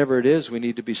 But whatever it is, we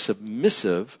need to be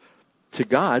submissive to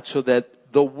God so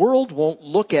that the world won't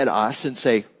look at us and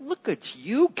say, look at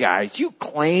you guys. You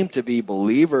claim to be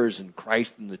believers in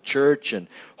Christ and the church and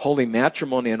holy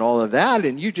matrimony and all of that,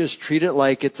 and you just treat it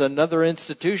like it's another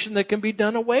institution that can be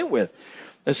done away with.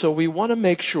 And so we want to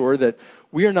make sure that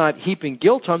we are not heaping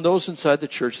guilt on those inside the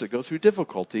church that go through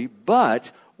difficulty,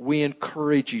 but we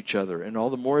encourage each other. And all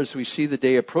the more as we see the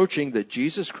day approaching that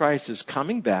Jesus Christ is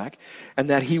coming back and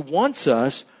that he wants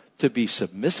us to be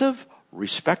submissive,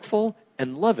 respectful,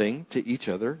 and loving to each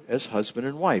other as husband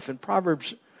and wife. In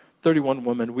Proverbs 31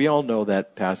 woman, we all know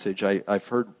that passage. I've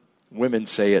heard women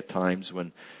say at times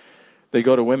when they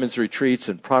go to women's retreats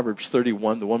in Proverbs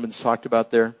 31, the woman's talked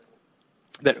about there,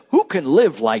 that who can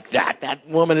live like that? That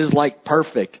woman is like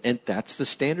perfect. And that's the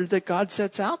standard that God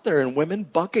sets out there. And women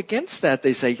buck against that.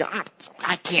 They say,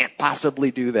 I can't possibly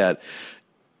do that.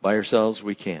 By ourselves,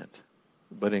 we can't.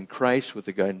 But in Christ, with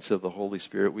the guidance of the Holy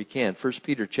Spirit, we can. 1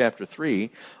 Peter chapter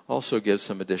 3 also gives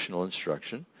some additional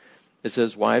instruction. It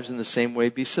says, wives, in the same way,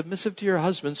 be submissive to your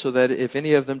husbands, so that if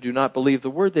any of them do not believe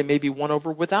the word, they may be won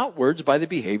over without words by the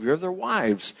behavior of their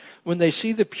wives. When they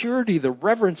see the purity, the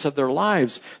reverence of their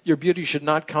lives, your beauty should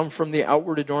not come from the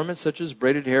outward adornments, such as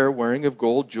braided hair, wearing of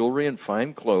gold, jewelry, and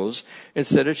fine clothes.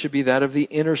 Instead, it should be that of the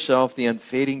inner self, the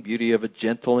unfading beauty of a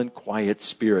gentle and quiet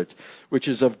spirit, which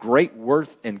is of great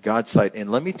worth in God's sight.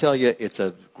 And let me tell you, it's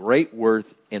of great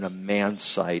worth in a man's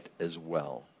sight as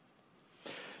well.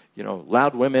 You know,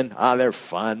 loud women, they're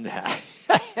fun.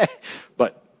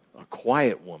 But a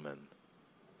quiet woman,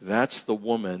 that's the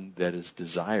woman that is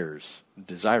desirous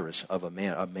of a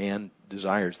man. A man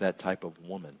desires that type of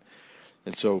woman.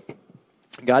 And so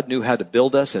God knew how to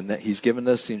build us, and that he's given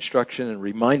us the instruction and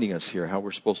reminding us here how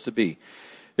we're supposed to be.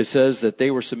 It says that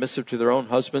they were submissive to their own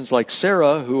husbands, like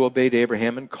Sarah, who obeyed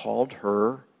Abraham and called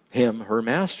him her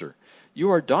master. You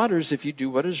are daughters if you do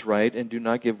what is right and do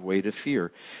not give way to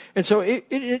fear. And so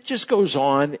it just goes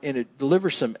on, and it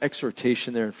delivers some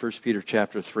exhortation there in 1 Peter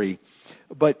chapter 3.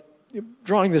 But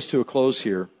drawing this to a close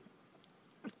here,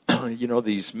 you know,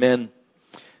 these men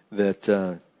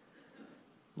that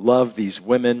love these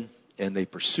women, and they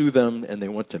pursue them, and they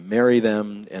want to marry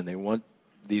them, and they want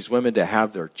these women to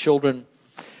have their children.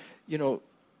 You know,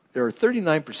 there are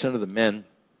 39% of the men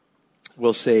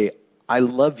will say, I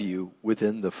love you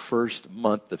within the first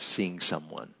month of seeing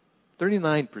someone.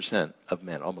 39% of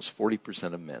men, almost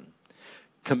 40% of men.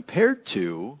 Compared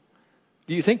to,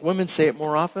 do you think women say it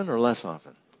more often or less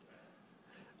often?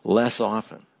 Less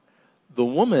often. The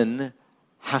woman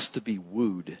has to be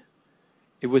wooed.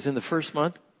 Within the first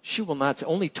month, she will not say,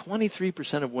 only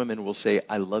 23% of women will say,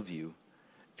 I love you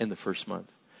in the first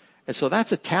month. And so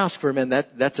that's a task for men.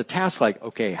 That's a task like,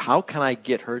 okay, how can I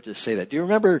get her to say that? Do you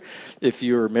remember if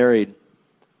you were married,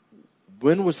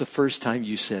 when was the first time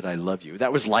you said, I love you?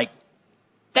 That was like,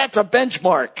 that's a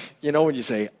benchmark. You know, when you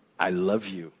say, I love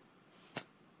you.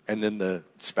 And then the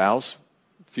spouse,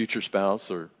 future spouse,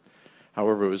 or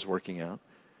however it was working out,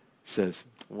 says,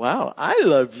 wow, I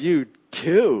love you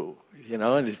too. You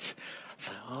know, and it's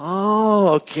like, oh,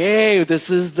 okay,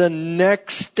 this is the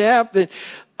next step.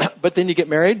 But then you get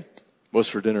married. What's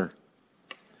for dinner?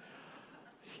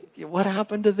 What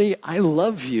happened to the I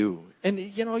love you? And,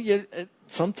 you know,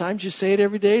 sometimes you say it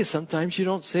every day. Sometimes you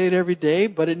don't say it every day.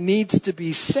 But it needs to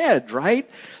be said, right?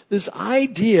 This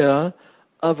idea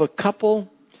of a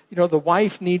couple, you know, the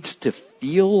wife needs to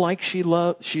feel like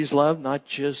she's loved, not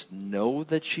just know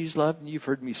that she's loved. And you've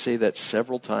heard me say that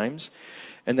several times.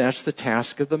 And that's the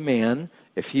task of the man.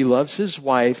 If he loves his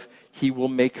wife, he will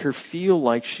make her feel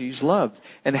like she's loved.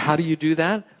 And how do you do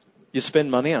that? You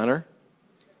spend money on her.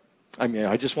 I mean,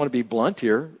 I just want to be blunt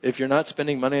here. If you're not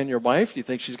spending money on your wife, do you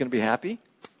think she's going to be happy?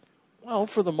 Well,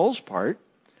 for the most part.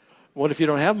 What if you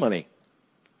don't have money?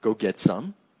 Go get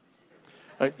some.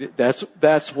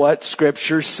 That's what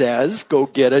Scripture says. Go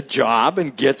get a job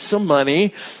and get some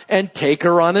money and take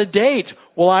her on a date.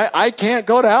 Well, I can't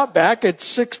go to Outback at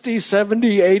 60,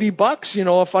 70, 80 bucks,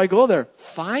 if I go there.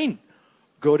 Fine.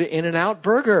 Go to In-N-Out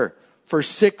Burger for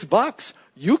 $6.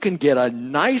 You can get a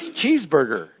nice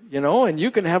cheeseburger, and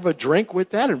you can have a drink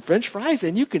with that and French fries,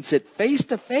 and you can sit face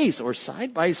to face or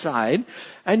side by side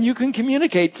and you can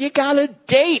communicate. You got a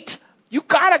date. You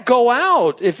got to go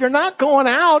out. If you're not going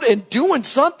out and doing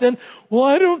something,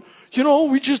 well,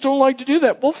 we just don't like to do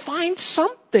that. Well, find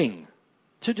something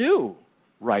to do.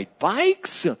 Ride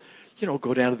bikes,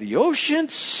 go down to the ocean,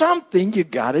 something you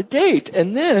got to date.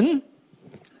 And then,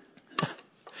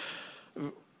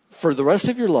 for the rest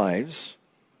of your lives,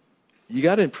 you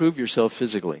got to improve yourself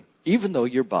physically, even though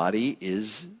your body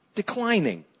is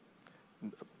declining.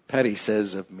 Patty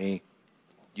says of me,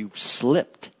 you've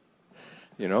slipped.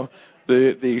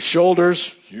 The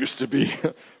shoulders used to be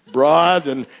broad,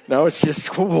 and now it's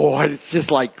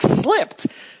just like slipped.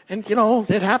 And,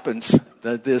 it happens.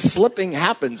 The slipping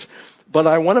happens. But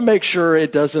I want to make sure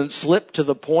it doesn't slip to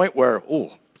the point where,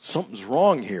 something's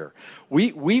wrong here.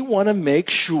 We want to make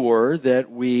sure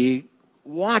that we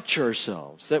watch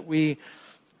ourselves, that we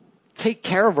take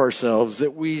care of ourselves,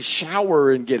 that we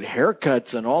shower and get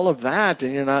haircuts and all of that,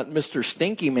 and you're not Mr.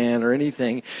 Stinky Man or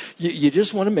anything. You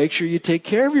just want to make sure you take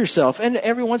care of yourself. And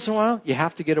every once in a while, you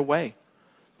have to get away.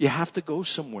 You have to go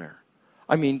somewhere.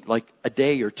 I mean, like a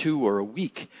day or two or a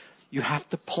week. You have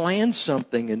to plan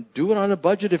something and do it on a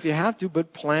budget if you have to,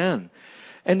 but plan.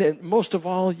 And then most of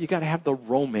all, you got to have the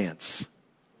romance.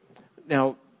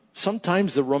 Now,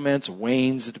 sometimes the romance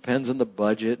wanes. It depends on the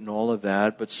budget and all of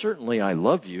that. But certainly I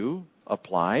love you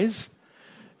applies.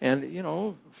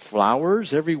 And,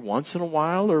 flowers every once in a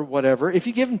while or whatever. If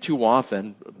you give them too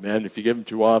often,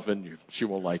 she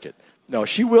won't like it. No,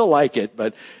 she will like it,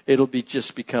 but it'll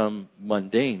just become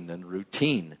mundane and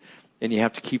routine. And you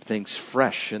have to keep things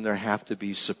fresh, and there have to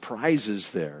be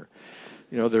surprises there.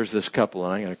 There's this couple,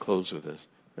 and I'm going to close with this.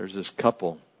 There's this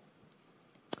couple.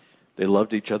 They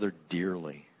loved each other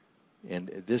dearly.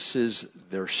 And this is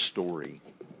their story.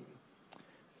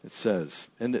 It says,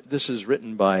 and this is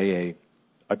written by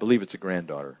I believe it's a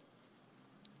granddaughter.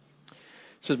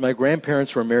 It says, my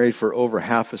grandparents were married for over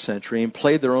half a century and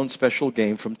played their own special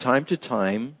game from time to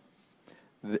time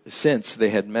since they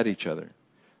had met each other.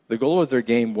 The goal of their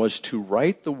game was to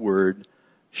write the word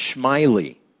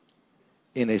Schmiley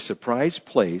in a surprise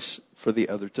place for the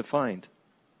other to find.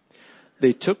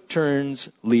 They took turns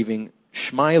leaving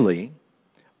Schmiley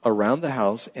around the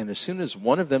house, and as soon as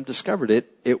one of them discovered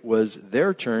it, it was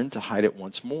their turn to hide it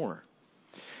once more.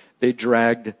 They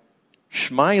dragged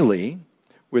Schmiley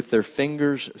with their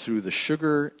fingers through the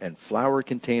sugar and flour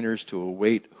containers to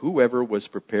await who had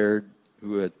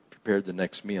prepared the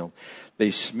next meal.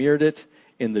 They smeared it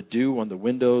in the dew on the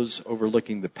windows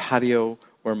overlooking the patio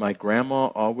where my grandma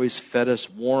always fed us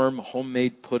warm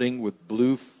homemade pudding with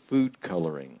blue food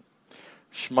coloring.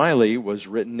 Schmiley was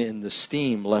written in the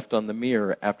steam left on the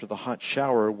mirror after the hot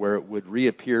shower where it would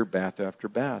reappear bath after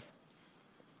bath.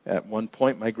 At one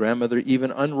point, my grandmother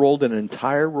even unrolled an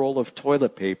entire roll of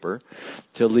toilet paper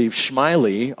to leave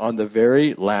Schmiley on the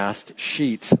very last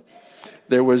sheet.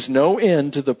 There was no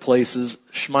end to the places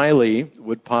Schmiley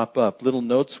would pop up. Little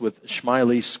notes with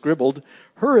Schmiley scribbled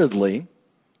hurriedly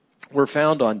were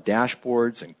found on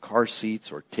dashboards and car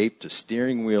seats or taped to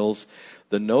steering wheels.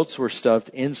 The notes were stuffed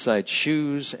inside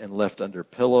shoes and left under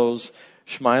pillows.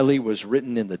 Schmiley was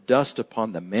written in the dust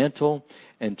upon the mantle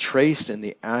and traced in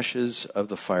the ashes of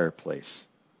the fireplace.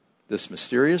 This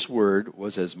mysterious word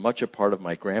was as much a part of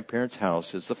my grandparents'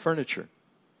 house as the furniture.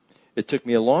 It took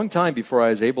me a long time before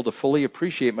I was able to fully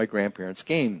appreciate my grandparents'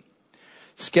 game.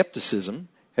 Skepticism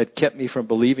had kept me from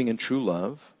believing in true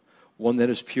love, one that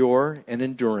is pure and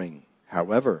enduring.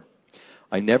 However,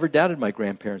 I never doubted my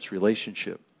grandparents'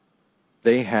 relationship.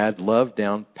 They had love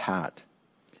down pat.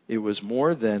 It was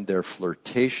more than their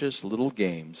flirtatious little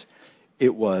games.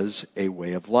 It was a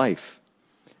way of life.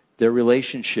 Their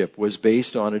relationship was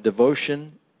based on a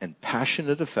devotion and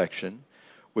passionate affection,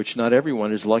 which not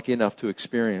everyone is lucky enough to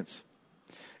experience.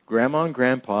 Grandma and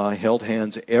Grandpa held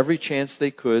hands every chance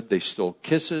they could. They stole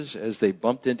kisses as they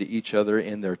bumped into each other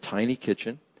in their tiny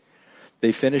kitchen.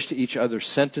 They finished each other's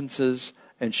sentences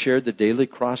and shared the daily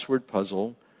crossword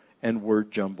puzzle and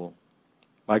word jumble.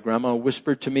 My grandma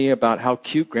whispered to me about how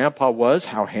cute Grandpa was,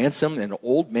 how handsome an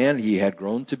old man he had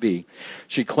grown to be.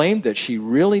 She claimed that she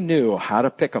really knew how to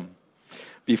pick him.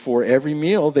 Before every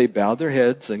meal, they bowed their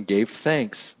heads and gave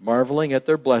thanks, marveling at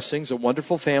their blessings, a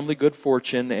wonderful family, good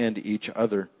fortune, and each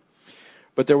other.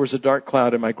 But there was a dark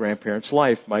cloud in my grandparents'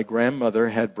 life. My grandmother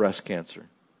had breast cancer.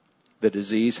 The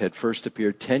disease had first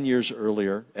appeared 10 years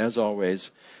earlier. As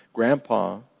always,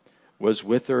 Grandpa was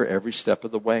with her every step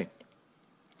of the way.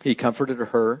 He comforted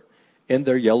her in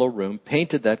their yellow room,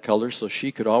 painted that color so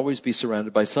she could always be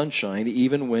surrounded by sunshine,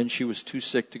 even when she was too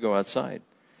sick to go outside.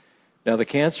 Now the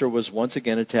cancer was once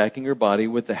again attacking her body.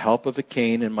 With the help of a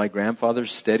cane and my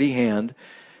grandfather's steady hand,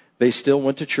 they still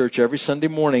went to church every Sunday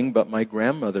morning, but my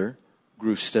grandmother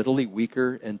grew steadily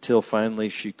weaker until finally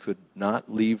she could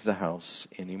not leave the house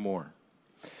anymore.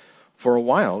 For a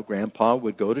while, Grandpa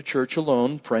would go to church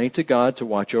alone, praying to God to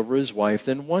watch over his wife.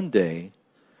 Then one day,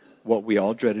 what we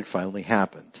all dreaded finally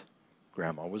happened.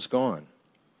 Grandma was gone.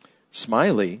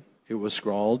 Smiley, it was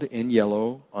scrawled in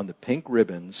yellow on the pink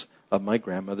ribbons of my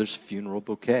grandmother's funeral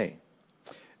bouquet.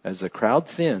 As the crowd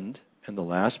thinned and the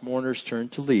last mourners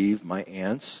turned to leave, my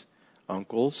aunts,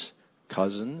 uncles,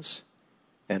 cousins,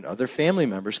 and other family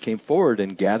members came forward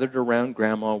and gathered around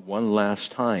Grandma one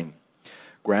last time.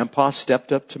 Grandpa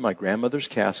stepped up to my grandmother's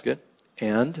casket,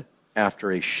 and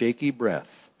after a shaky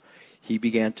breath, he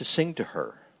began to sing to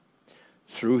her.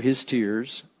 Through his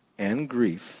tears and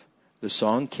grief, the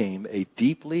song came, a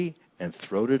deeply and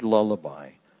throated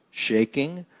lullaby.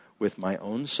 Shaking with my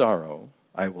own sorrow,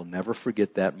 I will never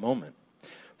forget that moment.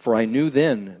 For I knew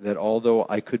then that although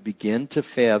I could begin to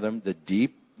fathom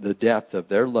the depth of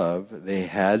their love, they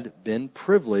had been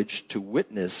privileged to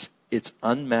witness its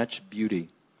unmatched beauty.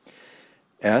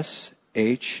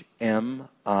 SHMILY.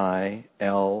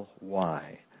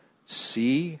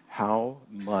 See how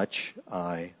much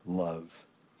I love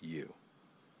you.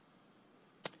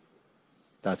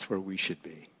 That's where we should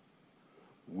be.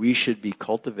 We should be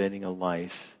cultivating a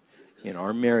life in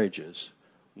our marriages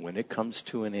when it comes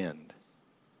to an end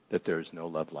that there is no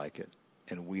love like it.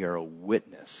 And we are a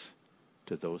witness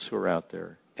to those who are out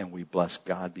there, and we bless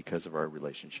God because of our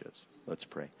relationships. Let's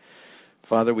pray.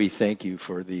 Father, we thank you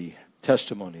for the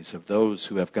testimonies of those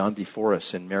who have gone before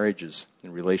us in marriages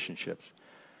and relationships.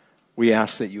 We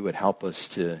ask that you would help us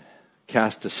to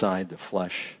cast aside the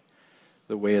flesh,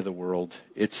 the way of the world,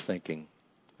 its thinking,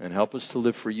 and help us to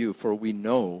live for you. For we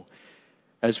know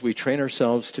as we train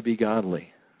ourselves to be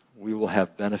godly, we will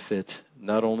have benefit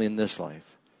not only in this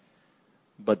life,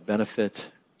 but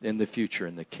benefit in the future,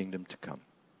 in the kingdom to come.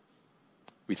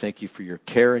 We thank you for your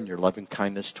care and your loving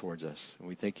kindness towards us. And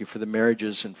we thank you for the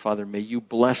marriages. And Father, may you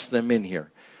bless them in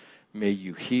here. May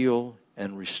you heal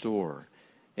and restore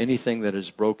anything that is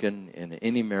broken in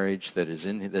any marriage that is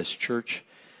in this church.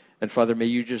 And Father, may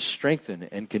you just strengthen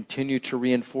and continue to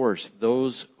reinforce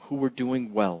those who are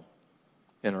doing well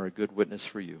and are a good witness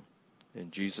for you.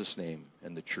 In Jesus' name.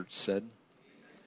 And the church said...